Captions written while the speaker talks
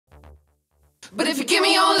But if you give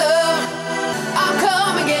me your love, I'll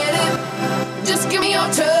come and get it. Just give me your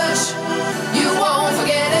touch, you won't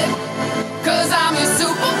forget it. 'Cause I'm your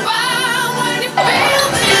superfly. When you feel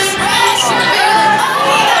this rush, you feel it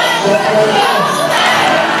all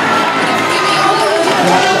night. But if you give me your love,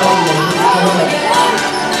 I'll come and get it.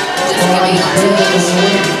 Just give me your touch,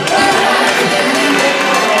 you won't forget it.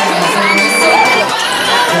 'Cause I'm your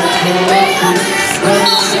superfly. When you feel this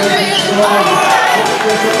rush, you feel it all night.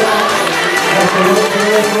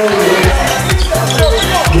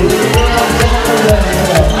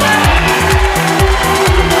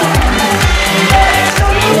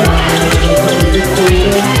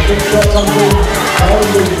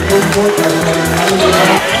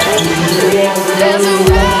 There's a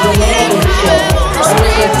riot on the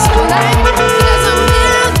streets tonight. There's a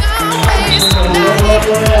million ways tonight.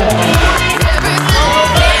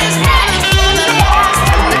 Everything is right for the last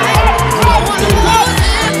tonight. No one knows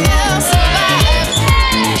it will survive.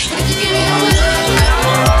 But if you give me your love,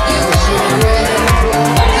 you won't regret it.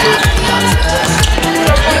 Give me your touch, you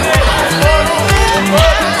won't forget it.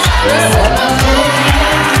 'Cause I'm your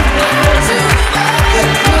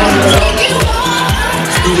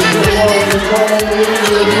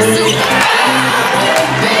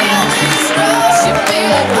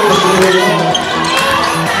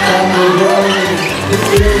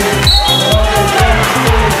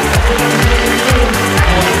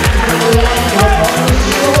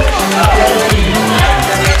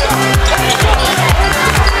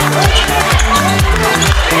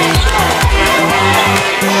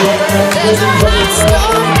there's a bright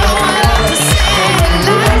storm going up the city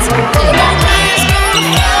lights. And that man's gonna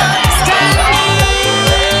fill the sky.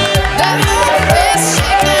 That earth is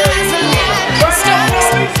shaking as the lightning strikes.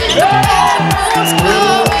 The backbones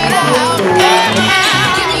blow it out.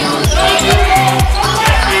 Give me your love,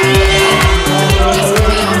 just give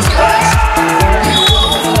me your touch. You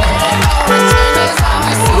won't forget it. 'Cause I'm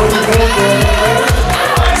your superfly. Too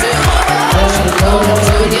much,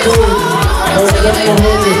 to you, to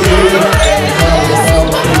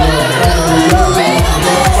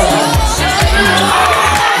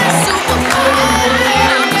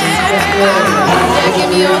the give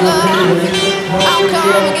me your love, I'll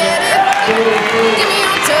come and get it. Give me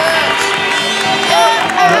your touch,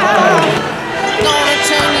 gonna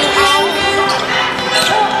turn you on.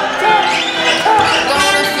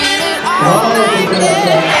 Gonna feel it all night,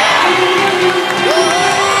 yeah.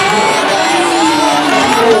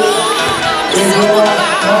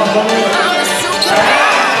 I'm a superfly.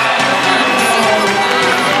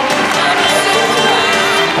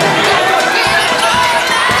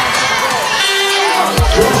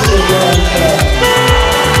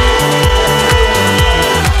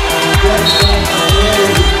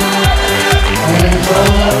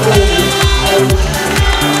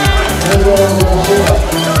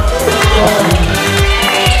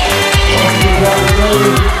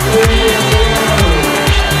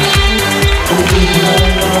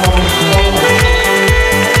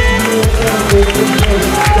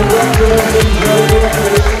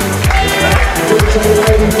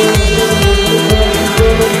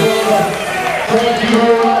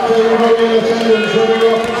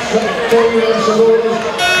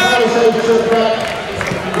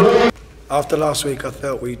 After last week, I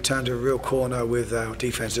felt we turned a real corner with our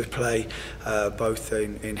defensive play, both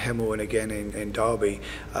in Hemel and again in Derby.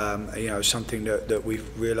 You know, something that we've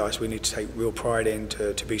realised we need to take real pride in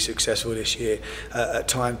to be successful this year. At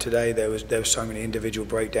time today, there was so many individual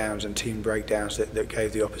breakdowns and team breakdowns that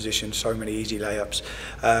gave the opposition so many easy layups,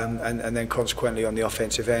 and then consequently on the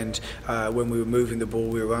offensive end, when we were moving the ball,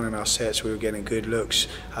 we were running our sets, we were getting good looks.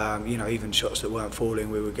 You know, even shots that weren't falling,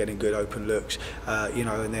 we were getting good open looks. You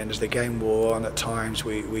know, and then as the game wore on, at times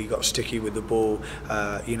we got sticky with the ball.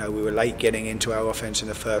 You know, we were late getting into our offense in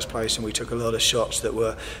the first place, and we took a lot of shots that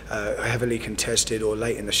were heavily contested or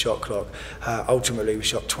late in the shot clock. Ultimately, we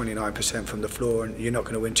shot 29% from the floor, and you're not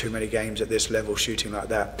going to win too many games at this level shooting like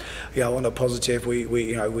that. You know, on a positive,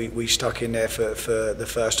 we stuck in there for the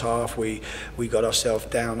first half. We got ourselves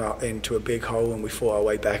down into a big hole, and we fought our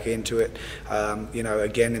way back into it. You know,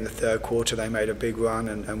 again in the third quarter, they made a big run,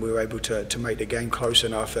 and we were able to make the game close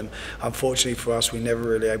enough. And unfortunately for us, we never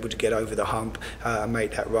really able to get over the hump and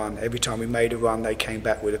make that run. Every time we made a run, they came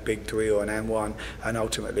back with a big three or an and-one, and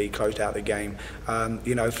ultimately closed out the game.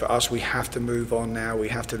 You know, for us, we have to move on now. We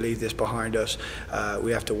have to leave this behind us.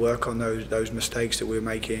 We have to work on those mistakes that we're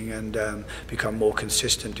making and become more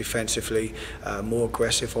consistent defensively, more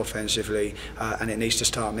aggressive offensively, and it needs to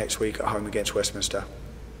start next week at home against Westminster.